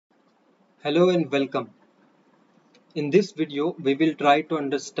Hello and welcome. In this video, we will try to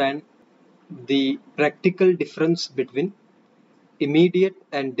understand the practical difference between immediate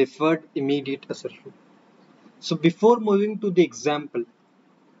and deferred immediate assertion. So before moving to the example,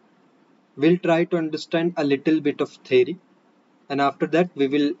 we'll try to understand a little bit of theory, and after that we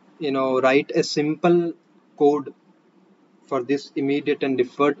will write a simple code for this immediate and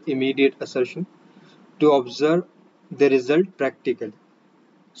deferred immediate assertion to observe the result practically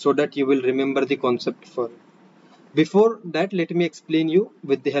so that you will remember the concept for it. Before that, let me explain you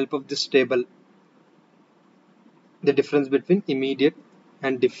with the help of this table the difference between immediate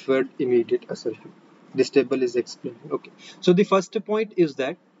and deferred immediate assertion. This table is explaining. Okay. So the first point is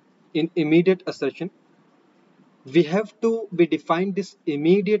that in immediate assertion, we have to be defined this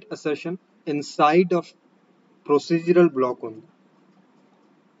immediate assertion inside of procedural block only.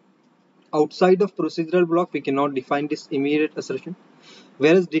 Outside of procedural block, we cannot define this immediate assertion.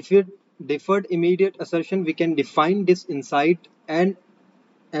 Whereas deferred immediate assertion, we can define this inside and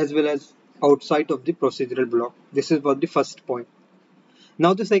as well as outside of the procedural block. This is what the first point.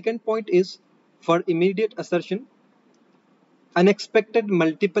 Now the second point is for immediate assertion, unexpected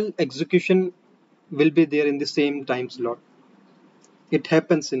multiple execution will be there in the same time slot. It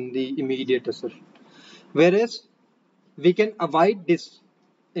happens in the immediate assertion. Whereas we can avoid this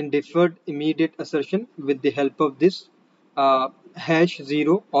in deferred immediate assertion with the help of this hash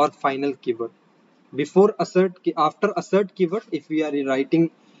 0 or final keyword. Before assert, after assert keyword, if we are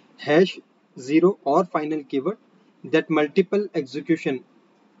writing hash 0 or final keyword, that multiple execution,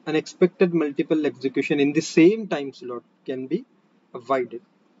 unexpected multiple execution in the same time slot can be avoided.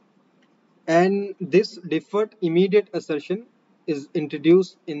 And this deferred immediate assertion is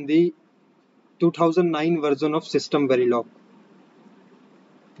introduced in the 2009 version of System Verilog.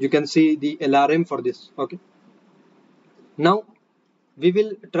 You can see the LRM for this. Okay. Now we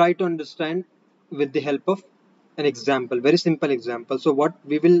will try to understand with the help of an example, very simple example. So what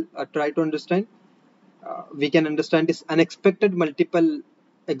we will try to understand, we can understand this unexpected multiple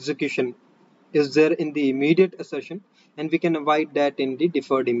execution is there in the immediate assertion, and we can avoid that in the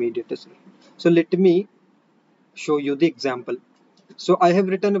deferred immediate assertion. So let me show you the example. So I have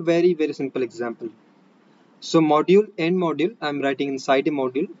written a very simple example. So module and module, I am writing inside a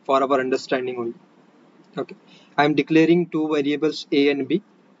module for our understanding only. Okay, I am declaring two variables a and b,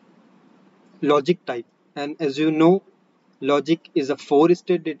 logic type, and as you know, logic is a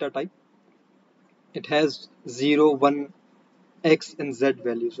 4-state data type. It has 0, 1, x and z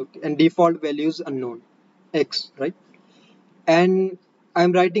values. Okay, and default values unknown, x, right? And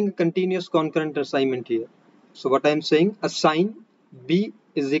I'm writing a continuous concurrent assignment here. So what I'm saying, assign b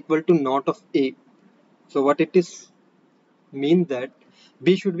is equal to not of a. So what it is mean that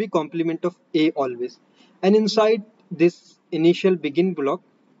b should be complement of a always. And inside this initial begin block,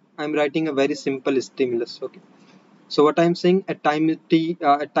 I'm writing a very simple stimulus. Okay. So what I'm saying, at time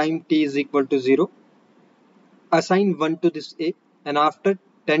t is equal to 0, assign 1 to this a, and after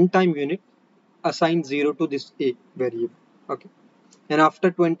 10 time unit, assign 0 to this a variable. Okay. And after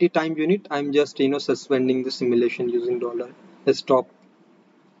 20 time unit, I'm just suspending the simulation using $stop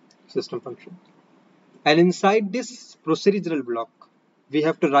system function. And inside this procedural block, we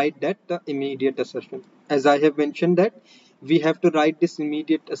have to write that the immediate assertion. As I have mentioned that we have to write this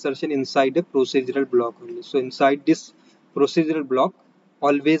immediate assertion inside a procedural block only. So inside this procedural block,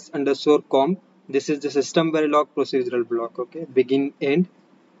 always underscore com. This is the system verilog procedural block. Okay, begin end.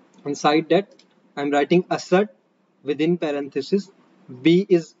 Inside that, I'm writing assert within parenthesis b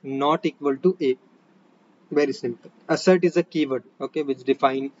is not equal to a. Very simple. Assert is a keyword, okay, which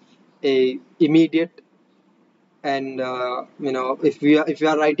define a immediate, and if we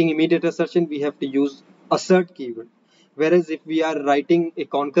are writing immediate assertion, we have to use assert keyword. Whereas if we are writing a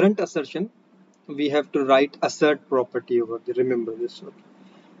concurrent assertion, we have to write assert property over there. Remember this.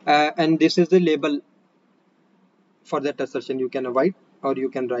 Okay. And this is the label for that assertion. You can avoid or you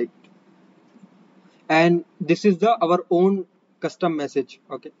can write. And this is the our own custom message.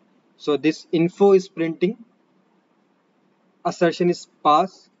 Okay. So this info is printing. Assertion is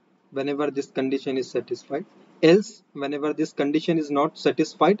pass whenever this condition is satisfied. Else, whenever this condition is not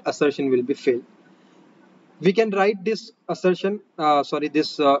satisfied, assertion will be failed. We can write this assertion, our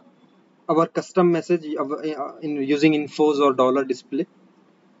custom message in using infos or $display,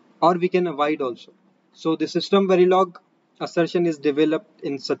 or we can avoid also. So the system verilog assertion is developed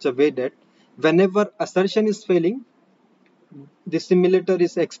in such a way that whenever assertion is failing, the simulator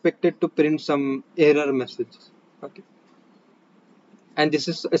is expected to print some error messages. Okay. And this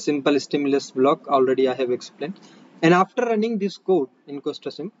is a simple stimulus block, already I have explained. And after running this code in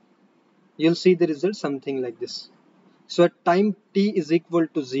CostaSim, you'll see the result something like this. So at time t is equal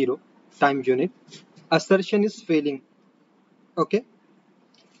to 0, time unit, assertion is failing. Okay,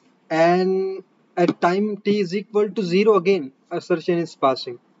 and at time t is equal to 0 again, assertion is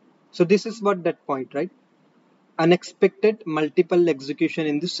passing. So this is what that point, right? Unexpected multiple execution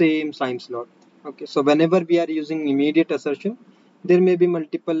in the same time slot. Okay, so whenever we are using immediate assertion, there may be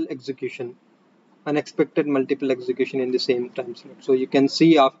multiple execution, unexpected multiple execution in the same time slot. So you can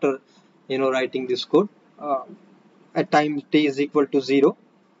see after writing this code, uh, at time t is equal to 0,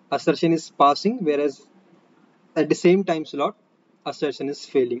 assertion is passing, whereas at the same time slot assertion is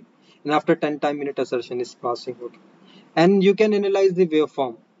failing, and after 10 time minute assertion is passing. Okay, and you can analyze the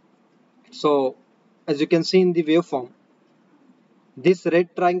waveform. So as you can see in the waveform, this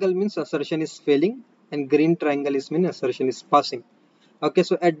red triangle means assertion is failing, and green triangle is mean assertion is passing. Okay,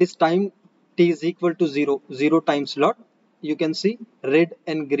 so at this time t is equal to 0, 0 time slot, you can see red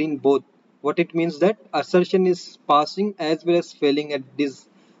and green both. What it means that assertion is passing as well as failing at this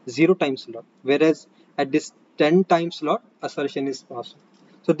 0 time slot, whereas at this 10 time slot assertion is passing.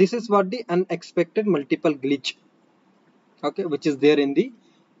 So this is what the unexpected multiple glitch, okay, which is there in the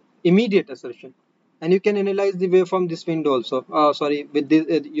immediate assertion. And you can analyze the waveform this window also, sorry, with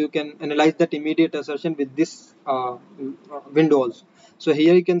this you can analyze that immediate assertion with this window also. So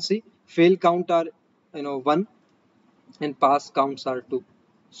here you can see fail count are 1, and pass counts are 2.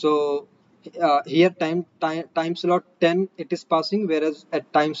 So here time slot 10 it is passing, whereas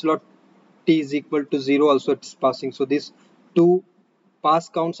at time slot t is equal to 0 also it is passing. So these two pass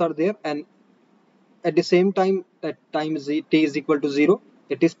counts are there, and at the same time at time t is equal to 0,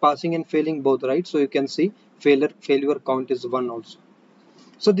 it is passing and failing both, right? So you can see failure count is 1 also.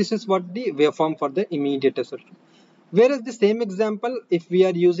 So this is what the waveform for the immediate assertion. Whereas the same example, if we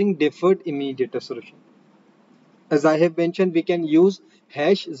are using deferred immediate assertion, as I have mentioned, we can use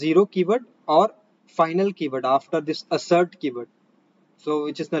hash 0 keyword or final keyword after this assert keyword. So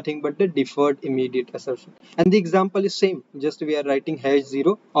which is nothing but the deferred immediate assertion. And the example is same, just we are writing hash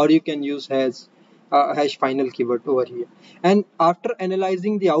 0, or you can use hash final keyword over here. And after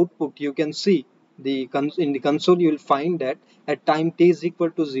analyzing the output, you can see in the console you will find that at time t is equal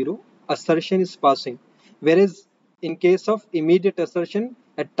to 0, assertion is passing, whereas in case of immediate assertion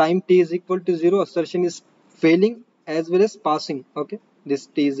at time t is equal to 0, assertion is failing as well as passing. Okay, this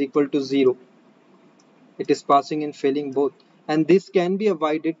t is equal to 0, it is passing and failing both. And this can be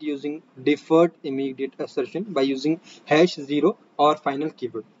avoided using deferred immediate assertion by using hash 0 or final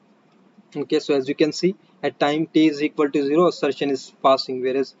keyword. Okay, so as you can see, at time t is equal to 0, assertion is passing,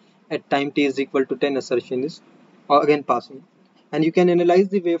 whereas at time t is equal to 10, assertion is again passing. And you can analyze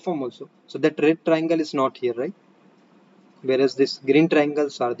the waveform also. So that red triangle is not here, right? Whereas this green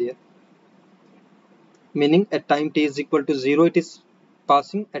triangles are there, meaning at time t is equal to 0 it is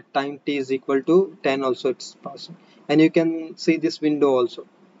passing, at time t is equal to 10 also it's passing. And you can see this window also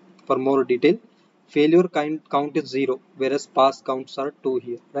for more detail. Failure count is 0, whereas pass counts are 2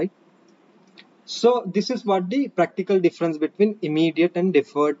 here, right? So this is what the practical difference between immediate and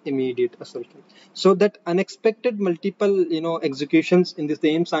deferred immediate assertion. So that unexpected multiple executions in the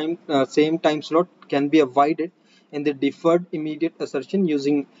same time slot can be avoided in the deferred immediate assertion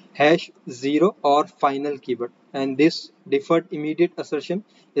using hash 0 or final keyword. And this deferred immediate assertion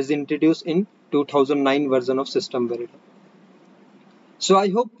is introduced in 2009 version of System Verilog. So I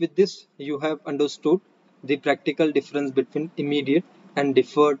hope with this you have understood the practical difference between immediate and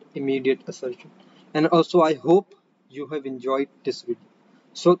deferred immediate assertion. And also I hope you have enjoyed this video.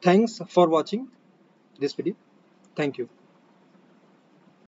 So thanks for watching this video. Thank you.